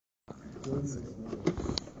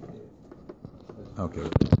Okay,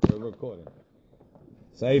 we're recording.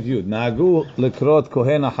 Saif Yud. Nagu lekrot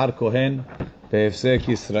kohen achar kohen be'efsek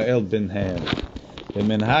Yisrael binhem. The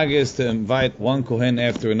minhag is to invite one kohen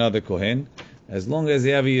after another kohen, as long as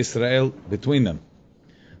you have a Yisrael between them.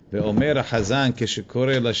 Ve'omer Hazan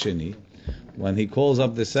keshekore lasheni. When he calls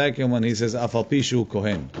up the second one, he says afal pishu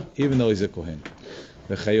kohen, even though he's a kohen.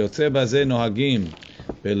 Ve'chayotze bazeh nohagim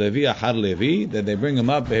be'levi achar levi, that they bring him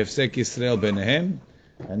up be'efsek Yisrael binhem.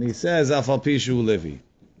 And he says, "Afal pishu levi."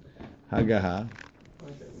 Hagaha.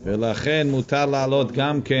 V'lachen mutar la'alot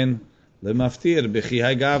gamken lemaftir b'chi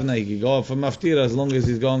hagavna. He can go up for maftir as long as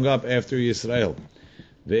he's going up after Yisrael.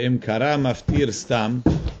 Ve'im kara maftir stam.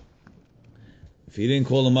 If he didn't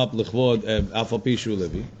call him up l'chvod afal pishu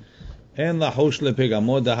levi, en lahush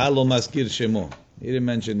lepegamo dahalo maskir shemo. He didn't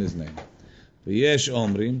mention his name. V'yesh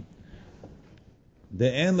omrim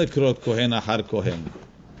de'en lekrot kohen achar kohen.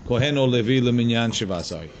 Kohen or Levi leminyan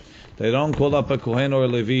shivasai. They don't call up a Kohen or a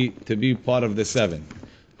Levi to be part of the seven.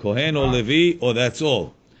 Kohen or Levi, or that's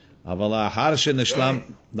all. Aval ahar shenishlam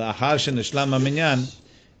minyan.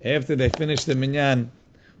 After they finish the minyan,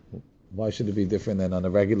 why should it be different than on a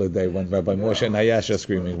regular day when Rabbi Moshe and Hayash are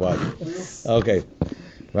screaming? What? Okay,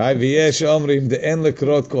 right. V'yesh omrim de'en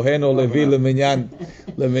lekrot Kohen or Levi leminyan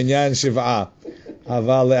shivah.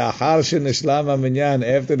 Aval ahar shenishlam minyan.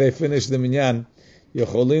 After they finish the minyan,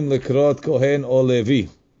 Yecholim lekrot Kohen or Levi.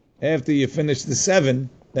 After you finish the seven,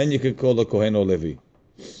 then you could call a Kohen or Levi.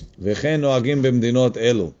 V'chen noagim b'mdinot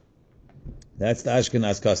elu. That's the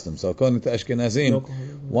Ashkenaz custom. So according to Ashkenazim,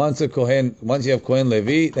 once you have Kohen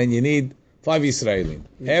Levi, then you need 5 Yisraelim.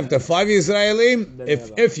 After 5 Yisraelim,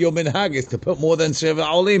 if your minhag is to put more than 7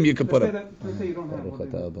 olim, you can put it. I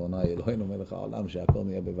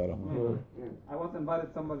once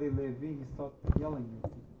invited somebody Levi, he started yelling.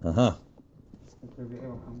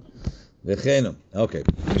 V'chenu. Okay.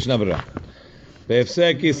 Mishnah Berurah.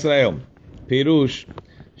 Be'efsek Yisrael. Pirush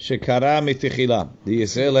shekara mitichila. The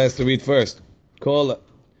Yisrael has to read first. Kol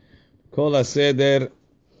haseder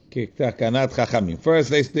kitakanat chachamim. First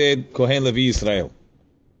they said Kohen Levi Yisrael.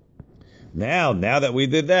 Now that we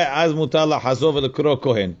did that, az mutar lahazov lekro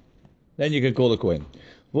Kohen. Then you can call a Kohen.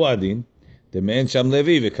 Vuadin. Demen sham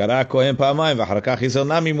Levi v'kara Kohen pa'amayim v'achar kach Yisrael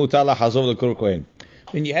nami mutar lahazov lekro Kohen.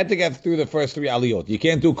 And you had to get through the first 3 aliyot. You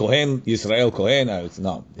can't do Kohen, Yisrael, Kohen.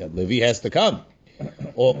 No, Levi has to come.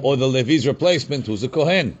 Or the Levi's replacement, who's a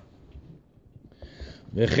Kohen.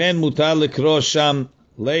 V'chen mutar lekro sham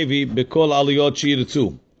Levi b'kol aliyot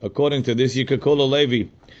shiritzu. According to this, you could call a Levi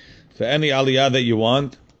for any aliyah that you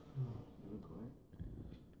want.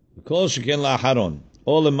 Kol sheken la'aharon.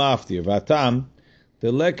 Or lemaftir. V'atam,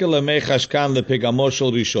 deleke lemechashkan lepigamo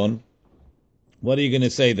shel rishon. What are you going to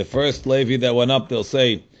say? The first Levi that went up, they'll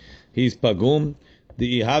say he's pagum.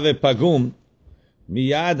 The ihave pagum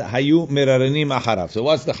miyad hayu mirarenim acharav. So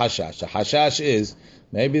what's the hashash? The hashash is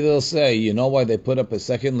maybe they'll say, you know why they put up a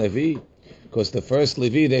second Levi? Because the first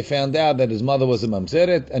Levi they found out that his mother was a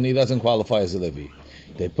mamzeret and he doesn't qualify as a Levi.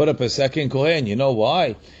 They put up a second Kohen. You know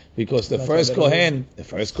why? Because the first Kohen,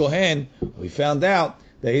 we found out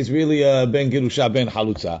that he's really a ben Girusha ben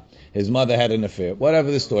Halutza. His mother had an affair.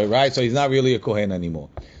 Whatever the story, right? So he's not really a Kohen anymore.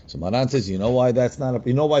 So Maran says, you know why that's not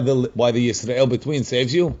you know why the Yisrael between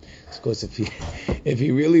saves you? It's because if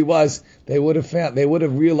he really was, they would have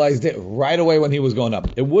realized it right away when he was going up.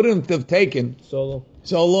 It wouldn't have taken so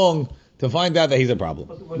long to find out that he's a problem.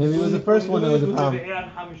 Maybe it was the first one that was a problem.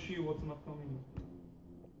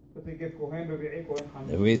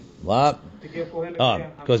 What?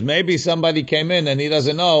 Because maybe somebody came in and he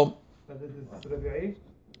doesn't know.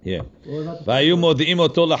 Yeah. והיו מודיעים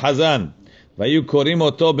אותו לחזן, והיו קוראים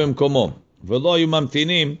אותו במקומו, ולא היו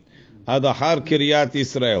ממתינים עד אחר קריאת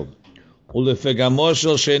ישראל. ולפגמו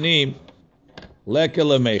של שני, לקה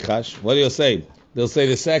למיחש. What do you say? They'll say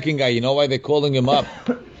the second guy, you know why they're calling him up?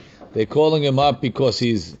 They're calling him up because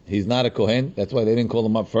he's not a Kohen. That's why they didn't call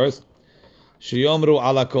him up first. שיאמרו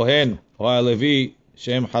על הכהן או הלוי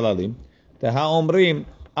שהם חללים, והאומרים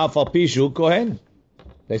אף על פי שהוא כהן.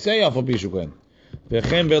 They say אף על פי שהוא כהן.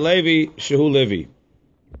 V'chem v'levi shehu levi.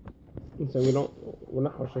 So we're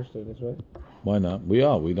not hoshesh to this, right? Why not? We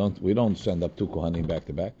are. We don't send up 2 kohanim back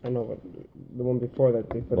to back. I know, but the one before that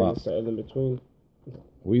they put in the side in between.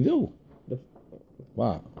 We do.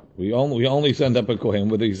 Wow. We only send up a kohen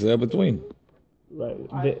with the between. Right.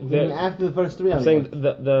 After the first 3, I'm saying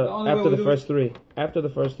after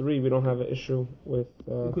the first three, we don't have an issue with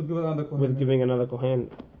giving another kohen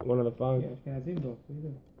one of the 5.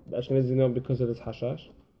 The Ashkenazim know because of this hashash.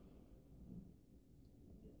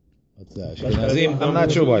 What's that? Ashkenazim? I'm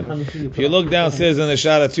not sure what. If you look downstairs in the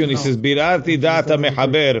Sharat Tziyun, he says, Birarti data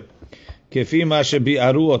mechaber כפי מה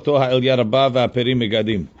שביארו אותו האליה רבה והפרים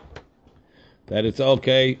מגדים. That it's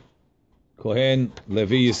okay, Kohen,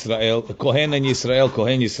 Levi, Yisrael, Kohen and Yisrael,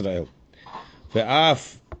 Kohen Yisrael.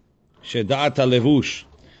 ואף שדעת הלבוש,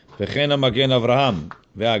 וכן המגן אברהם,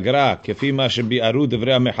 והגר"א, כפי מה שביארו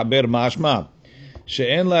דברי המחבר משמע,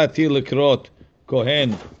 שאין להתיר לקרות כהן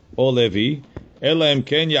או לוי, אלא אם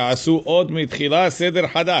כן יעשו עוד מתחילה סדר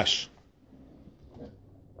חדש.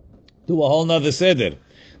 Do a whole nother סדר.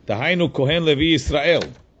 דהיינו כהן לוי ישראל.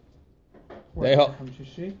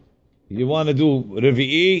 You want to do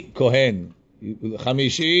רביעי כהן,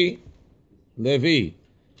 חמישי לוי,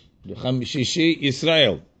 שישי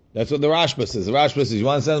ישראל. That's what the Rashba says. The Rashba says, you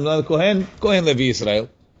want to send another Kohen? Kohen Levi Israel.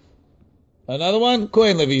 Another one?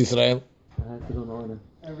 Kohen Levi Israel.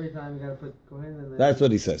 Every time you gotta put Kohen in there. That's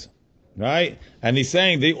what he says. Right? And he's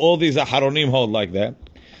saying all these Aharonim hold like that.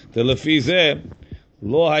 The Lefi zeh,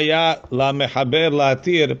 lo haya la mechaber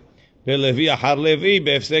la'atir be'levi ahar Levi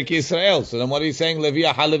be'efsek Yisrael. So then what he's saying, Levi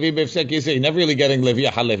ahar Levi be'efsek Yisrael. He's never really getting Levi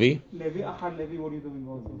ahar Levi. Levi ahar Levi, what are you doing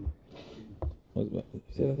also?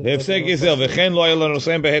 בהפסק ישראל, וכן לא היה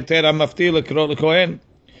לנושאים בהיתר המפתיע לקרוא לכהן,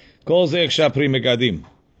 כל זה כשהפרי מגדים.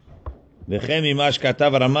 וכן ממה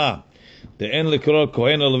שכתב הרמה, דאין לקרוא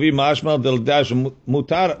כהן או לוי משמע דלדע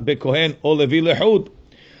שמותר בכהן או לוי לחוד,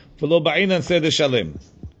 ולא בעינן סדר שלם.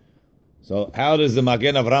 So how does the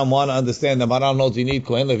Magen Avraham want to understand the Maran knows you need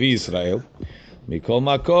כהן לוי ישראל? מכל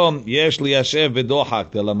מקום, יש ליישב בדוחק,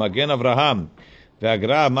 דלמגן אברהם,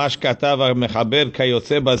 והגר"א, מה שכתב המחבר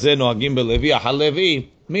כיוצא בזה נוהגים בלוי אחר לוי,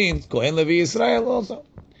 means כהן לוי ישראל also.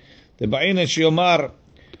 דבעינן שיאמר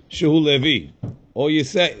שהוא לוי, or you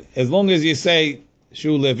say, as long as you say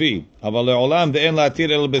שהוא לוי, אבל לעולם דאין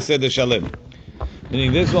להתיר אלא בסדר שלם.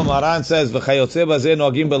 Meaning this one Maran says, וכיוצא בזה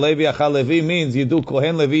נוהגים בלוי אחר לוי, means you do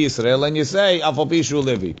כהן לוי ישראל, and you say, אף על פי שהוא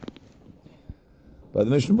לוי. But the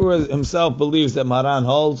Mishnah Berurah himself believes that Maran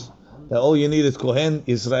holds that all you need is Kohen,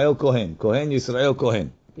 Yisrael, Kohen. Kohen, Yisrael,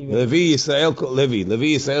 Kohen. Levi, Yisrael, Levi.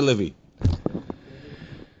 Levi, Yisrael, Levi.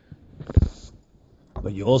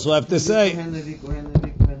 But you also have to say... Kohen Levi, Kohen Levi,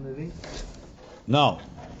 Kohen Levi? No.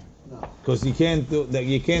 Because you can't do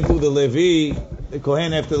the Levi, the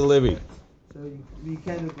Kohen after the Levi. So you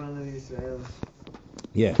can't do Kohen Levi Israel.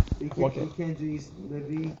 Yeah. You can't do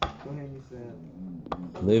Levi, Kohen Israel.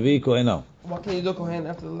 Levi, Kohen, no. Why can't you do Kohen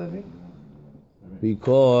after the Levi?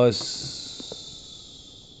 Because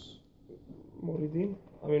Moridin?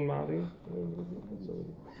 I mean Ma'ari.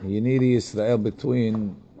 you need Israel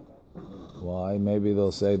between. Why? Maybe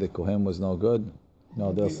they'll say the Kohen was no good.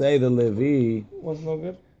 No, they'll say the Levi was no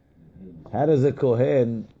good. How does a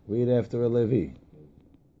Kohen read after a Levi?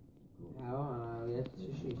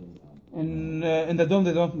 In the dome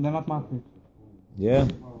they're not marked. Yeah?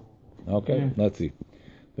 Okay, let's see.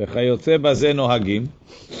 וכיוצא בזה נוהגים,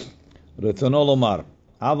 רצונו לומר,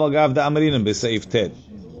 אבל גב דאמרינם בסעיף ט'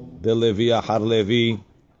 דלוי אחר לוי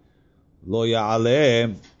לא יעלה,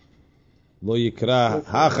 לא יקרא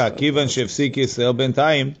הכה, כיוון שהפסיק ישראל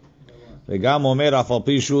בינתיים, וגם אומר אף על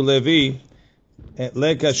פי שהוא לוי,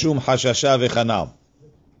 לקה שום חששה וחנל.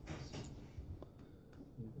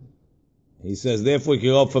 He says, therefore,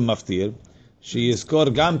 you go for maftir, שיזכור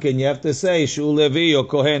גם כן, you have to say שהוא לוי או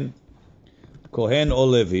כהן. Kohen or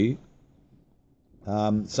Levi.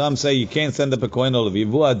 Some say you can't send up a Kohen or Levi.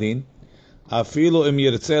 Vuadin. Afilu im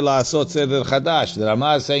yirtze la'asot seder chadash. The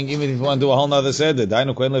Rama is saying even if you want to do a whole other seder,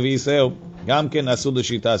 dainu Kohen Levi Yisrael, gam ken asu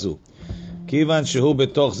l'shita zu. Kivan shehu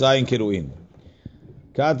betoch zayin kiruin.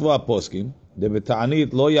 Katvu aposkim, de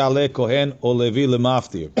beta'anit lo ya'ale Kohen or Levi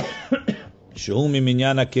lemaftir. Shehu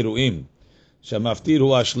miminyan kiruim. Shamaftir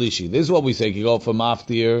hu ashlishi. This is what we say. You go for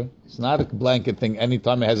maftir. It's not a blanket thing.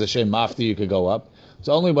 Anytime it has a shem maftir, you could go up. It's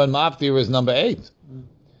only when maftir is number 8,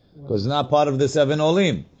 because it's not part of the 7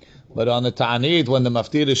 olim. But on the ta'anit, when the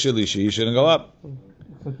maftir is shlishi, you shouldn't go up.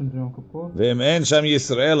 Ve'im en sham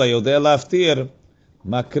Yisrael yodeh laftir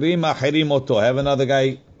makrim achirim oto. Have another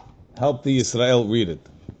guy help the Yisrael read it.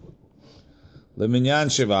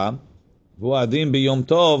 Leminyan shiva vu'adim biyom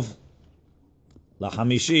tov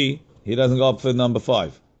lachamishi. He doesn't go up for number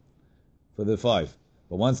 5, for the 5.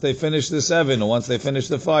 But once they finish the 7, or once they finish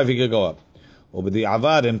the 5, he could go up. They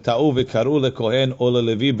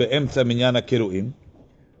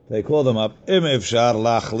call them up.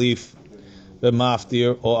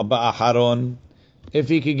 If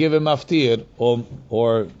he could give him maftir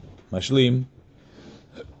or mashlim,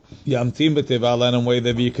 yamtim b'teva, let him wait.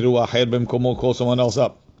 Call someone else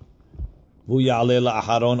up.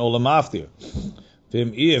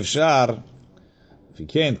 If you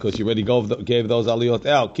can't, because you already gave those aliyot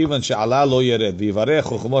out, kivan she'ala lo yered v'yivarech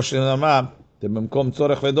u'chmo she'nama, במקום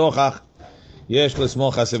צורך ודוחך, יש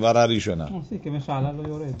לסמוך הסברה הראשונה.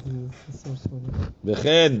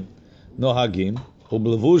 וכן נוהגים,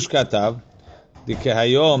 ובלבוש כתב,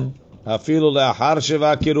 דכהיום אפילו לאחר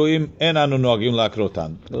 7 קירואים אין אנו נוהגים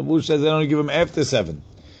להקרותן. בלבוש says they don't give them after 7.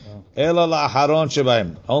 אלא לאחרון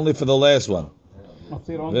שבהם, only for the last one.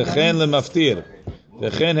 וכן למפטיר,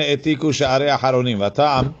 וכן העתיקו שערי אחרונים.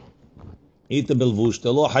 והטעם, איתה בלבוש,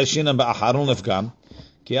 תלו חשינם באחרון לפגם,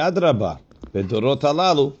 כי אדרבה, בדורות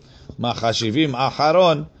הללו, מה חשיבים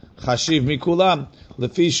אחרון, חשיב מכולם,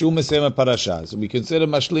 לפי שהוא מסיים הפרשה. So we consider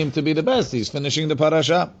משלים to be the best, he's finishing the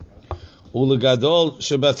פרשה. ולגדול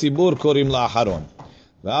שבציבור קוראים לאחרון.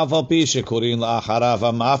 ואף על פי שקוראים לאחריו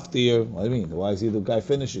המפטיר, what do you mean? Why is he the guy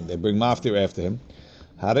finishing? They bring maftir after him.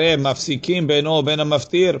 הרי מפסיקים בינו ובין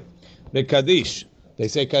המפטיר בקדיש. They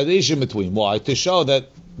say Kaddish in between. Why? To show that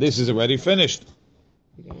this is already finished.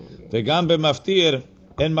 וגם במפטיר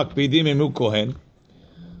אין מקפידים אם הוא כהן,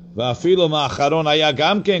 ואפילו מאחרון היה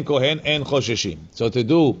גם כן כהן, אין חוששים. So to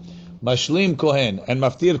do משלים כהן and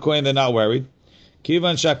מפטיר כהן, they're not worried.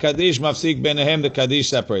 כיוון שהקדיש מפסיק ביניהם, the Kaddish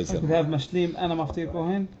separates them. They have משלים and המפטיר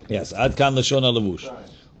כהן? Yes, עד כאן לשון הלבוש.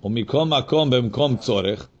 ומכל מקום במקום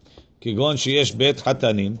צורך, כגון שיש בית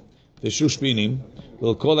חתנים ושושבינים,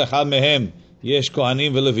 ולכל אחד מהם יש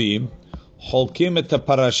כהנים ולוויים, חולקים את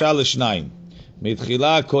הפרשה לשניים.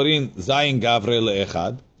 מתחילה קוראים זין גברי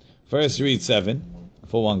לאחד, first read 7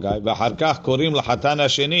 for one guy, ואחר כך קוראים לחתן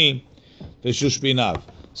השני ושושביניו.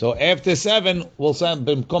 So after 7, we'll send,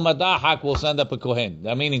 במקום הדחק, we'll send up a kohen.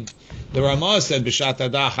 That meaning, the Ramah said, b'shat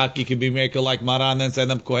הדחק, you can be maker like Maran and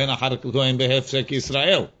send up kohen, achar kohen behefsek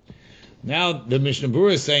Yisrael. Now, the Mishnah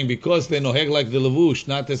Berurah is saying, because they noheg like the Levush,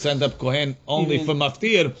 not to send up kohen only for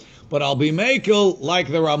maftir, but I'll be maker like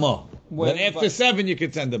the Ramah. Then after 7, you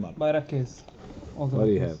can send them up. By Rakes. What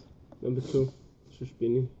do you have? Number 2,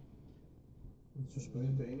 Shushbini.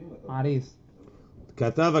 Aris.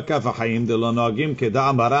 כתב הכף החיים דלא נוהגים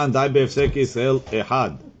כדע מרן די בהפסק ישראל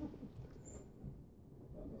אחד.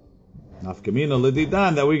 נפקמינו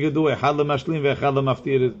לדידן that we could do אחד למשלים ואחד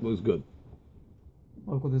למפטיר was good.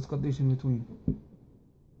 Or could this Kaddish in between?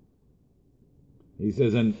 He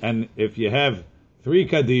says, and if you have 3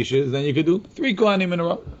 Kaddishes, then you could do 3 Kohanim in a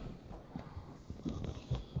row.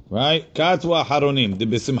 Right? כתבו האחרונים,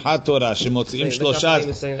 בשמחת תורה, שמוציאים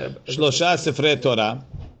 3 ספרי תורה,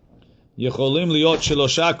 יכולים להיות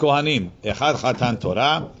 3 כהנים, אחד חתן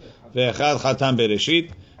תורה, ואחד חתן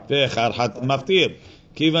בראשית, ואחד מפטיר,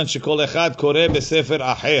 כיוון שכל אחד קורא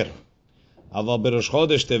בספר אחר. אבל בראש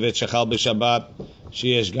חודש טבת שחל בשבת,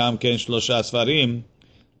 שיש גם כן 3 ספרים,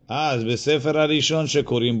 אז בספר הראשון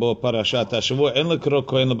שקוראים בו פרשת השבוע, אין לקרוא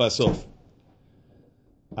כהן לבסוף.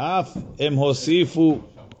 אף הם הוסיפו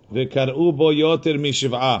וקראו בו יותר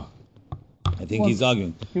מ7. I think he's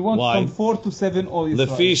arguing. He wants Why? from 4 to 7 all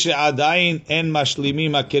Israel. לפי שעדיין אין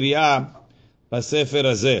משלימים הקריאה בספר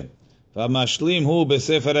הזה. והמשלים הוא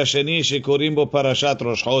בספר השני שקוראים בו פרשת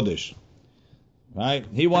ראש חודש. Right?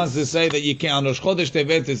 He wants to say that you can't, on Rosh Chodesh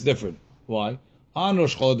Tevet it's different. Why? On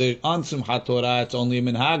Rosh Chodesh, on Simchat Torah, it's only a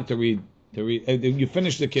minhag to read. You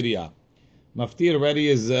finish the Kiriyah. Maftir already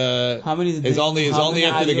is how many is only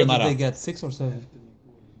after the Gemara. Did they get 6 or 7?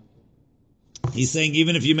 He's saying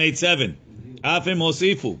even if you made 7, Afim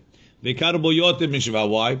Hosifu, Vikarubo Yotim Mishva.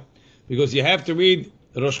 Why? Because you have to read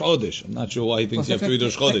Rosh Chodesh. I'm not sure why he thinks you have to read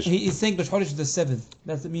Rosh Chodesh. He's saying Rosh Chodesh is the 7th.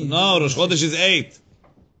 That's the meaning. No, Rosh Chodesh is 8.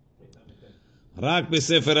 רק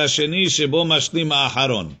בספר השני שבו משלים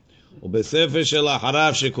האחרון, ובספר של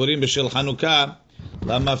אחריו שקוראים בשל חנוכה,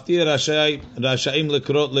 למפטיר רשאים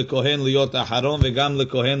לקרוא לכהן להיות אחרון וגם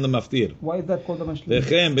לכהן למפטיר. Why is that called a משלים?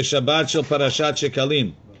 וכן בשבת של פרשת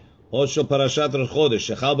שקלים, או של פרשת ראש חודש,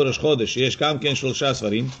 שחל בראש חודש, שיש גם כן 3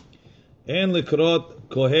 ספרים, אין לקרוא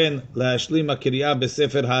כהן להשלים הקריאה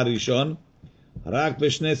בספר הראשון, רק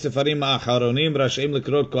בשני ספרים האחרונים רשאים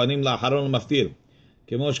לקרוא כהנים לאחרון למפטיר,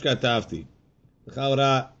 כמו שכתבתי.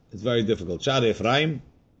 Chaura, it's very difficult. Shad Ephraim.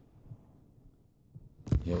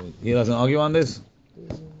 He doesn't argue on this?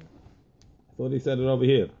 I thought he said it over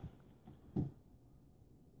here.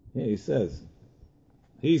 Yeah, he says.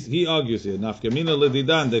 He argues here. Nafkamina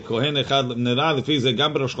ledidan de kohen echad nera lefi ze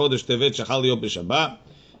gam b'rosh chodesh tevet shachal להיות בשבת.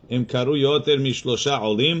 הם קראו יותר מ3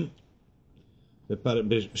 עולים,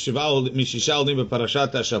 מ6 עולים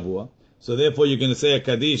בפרשת השבוע. So therefore you're going to say a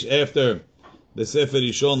Kaddish after the Sefer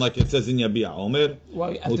Rishon, like it says in Yabi'a Omer.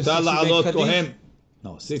 Why after 6 you make Kaddish?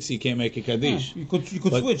 No, 6 you can't make a Kaddish. Yeah, you could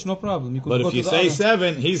switch, no problem. You could but go if you to say other.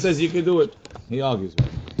 7, he says you could do it. He argues.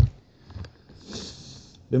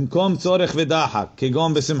 במקום צורך ודחק,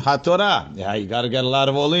 כגון בשמחת תורה, you gotta get a lot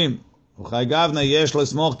of עולים. וכגבנה יש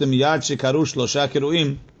לסמוך מיד שקראו 3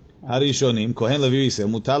 קרואים, הראשונים, כהן לוי ישראל,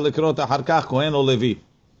 מותר לקרות אחר כך כהן או לוי.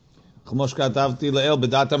 כמו שכתבתי לאל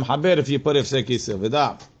בדעת המחבר, if you put הפסק ישראל, ודע.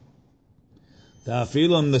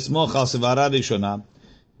 אפילו אם נסמוך על סברה ראשונה,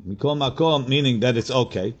 מכל מקום, meaning that it's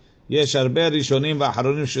okay, יש הרבה ראשונים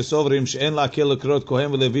ואחרונים שסוברים שאין להקל לקרות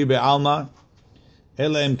כהן ולוי בעלמא,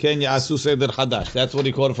 אלא אם כן יעשו סדר חדש. That's what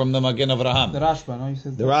he quoted from the Magen Avraham. The Rashba, no? You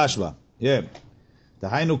said The Rashba, yeah.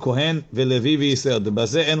 דהיינו כהן ולוי וישראל,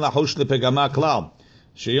 בזה אין לחוש לפגמה כלל,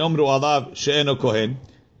 שיאמרו עליו שאינו כהן,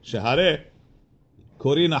 שהרי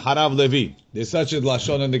קוראים אחריו לוי. There's such a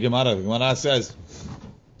lashon in the Gemara. The Gemara says,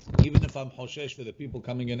 even if I'm hoshesh for the people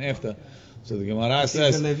coming in after, so the Gemara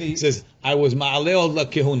says, I was ma'aleh la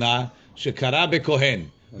kehuna shekara bekohen.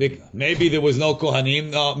 Maybe there was no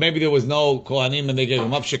kohanim, maybe there was no kohanim and they gave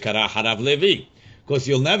him up shekara harav Levi, because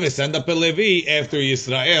you'll never send up a Levi after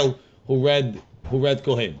Yisrael who read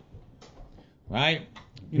kohen, right?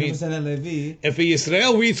 you never send a Levi. If a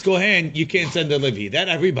Yisrael reads kohen, you can't send a Levi. That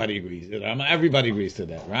everybody agrees. Everybody agrees to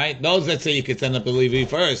that, right? Those that say you can send up a Levi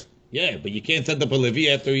first. Yeah, but you can't send up a Levi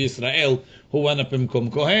after Yisrael who went up in Kum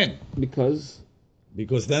Kohen.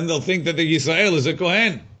 Because then they'll think that the Yisrael is a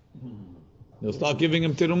Kohen. They'll start giving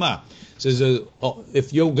him Tirumah. Says,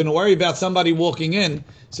 if you're going to worry about somebody walking in,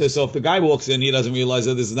 says, so if the guy walks in, he doesn't realize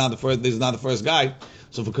that this is not the first guy.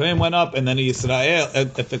 So if a Kohen went up, and then a Yisrael,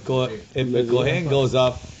 if a Kohen goes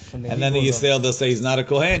up, and then a Yisrael, they'll say he's not a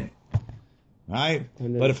Kohen. Right?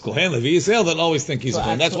 But if Kohen Levi Yisrael, they'll always think he's a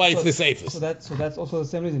Kohen. That's why it's the safest. So that's also the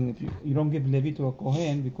same reason. If you don't give Levi to a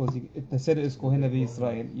Kohen, because if the Seder is Kohen Levi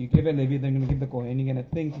Israel, you give a Levi, then you're going to give the Kohen, you're going to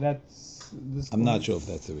think that's this I'm not sure if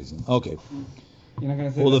that's the reason. Okay. You're not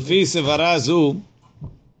going to say ולפי סברה זו,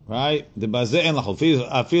 right? דבזה אין לך,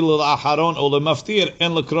 אפילו לאחרון או למפטיר,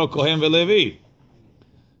 אין לקרוא כהן ולוי.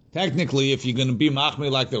 Technically, if you're going to be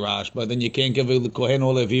machmir like the Rashba, then you can't give a Kohen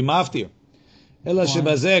or Levi maftir. אלא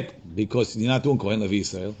שבזה, because you're not doing כהן לוי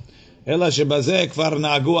ישראל, אלא שבזה כבר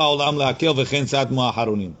נהגו העולם להקל וכן סתמו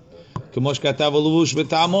האחרונים. כמו שכתב הלבוש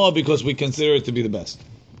בטעמו, because we consider it to be the best.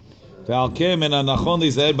 ועל כן מן הנכון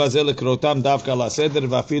להיזהר בזה לקרותם דווקא לסדר,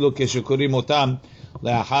 ואפילו כשקוראים אותם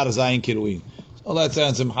לאחר זין קרואים. So let's say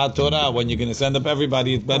in Simchat Torah, when you're going to send up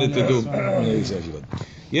everybody, it's better to do.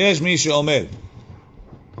 יש מי שאומר,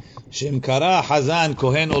 שאם קרא חזן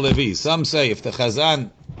כהן או לוי, some say if the חזן,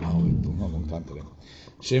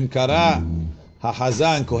 שאם קרא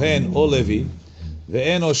החזן כהן או לוי,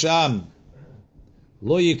 ואינו שם,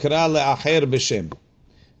 לא יקרא לאחר בשם.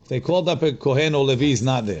 If they called up a Kohen or Levi, is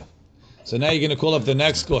not there. So now you're going to call up the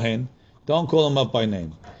next Kohen. Don't call him up by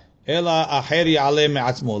name. Ela acher ya'aleh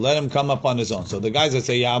me'atzmo. Let him come up on his own. So the guys that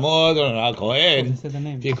say Ya'amod or Kohen,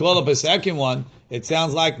 if you call up a second one, it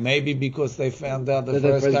sounds like maybe because they found out the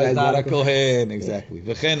first guy's not a Kohen. Exactly.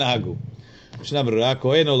 V'chen hagu. משנה ברירה,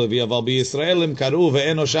 כהן או לוי, אבל בישראל הם קראו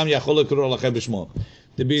ואינו שם יכול לקרוא לכם בשמו.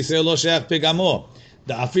 בישראל לא שייך פגמו.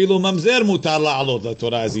 אפילו ממזר מותר לעלות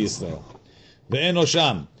לתורה אז ישראל. ואינו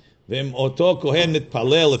שם. ואם אותו כהן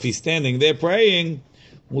מתפלל, if he's standing there praying,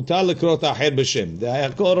 מותר לקרוא את האחר בשם.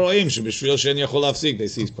 הכל רואים שבשביל שאין יכול להפסיק, they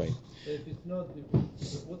cease praying. If it's not,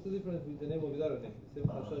 what's the difference with the name of without a name?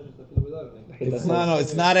 It's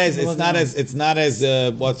not as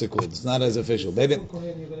what's it called? It's not as official. They didn't.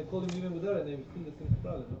 You're going to call him even without a name, it's still the same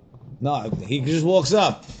problem, no? No, he just walks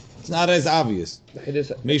up. It's not as obvious.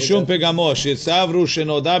 משום פגמו, שסברו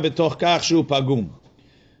שנודע בתוך כך שהוא פגום.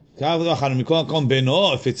 כך אחר מכל מקום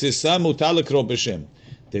בנו, if it's his son, מותר לקרוא בשם.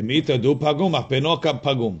 תמיד תדעו פגום, אך בנו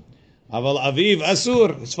פגום. אבל אביו אסור,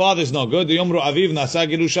 his father's no good, יאמרו אביו נעשה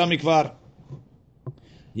גירושה מכבר.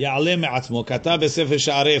 יעלה מעצמו, כתב בספר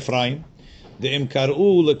שערי אפרים, דאם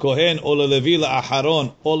קראו לכהן או ללוי לאחרון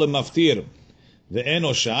או למפטיר,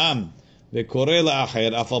 ואינו שם, וקורא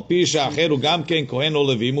לאחר, אף על פי שהאחר הוא גם כן כהן או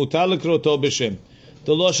לוי, מותר לקרוא אותו בשם.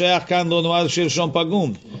 זה לא שייך כאן, לא נועד שלשון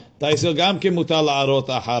פגום. תייסר גם כן מותר להראות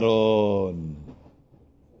אחרון.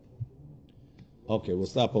 Okay, we'll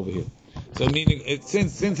stop over here. So meaning,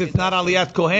 since it's not Aliyat Kohen,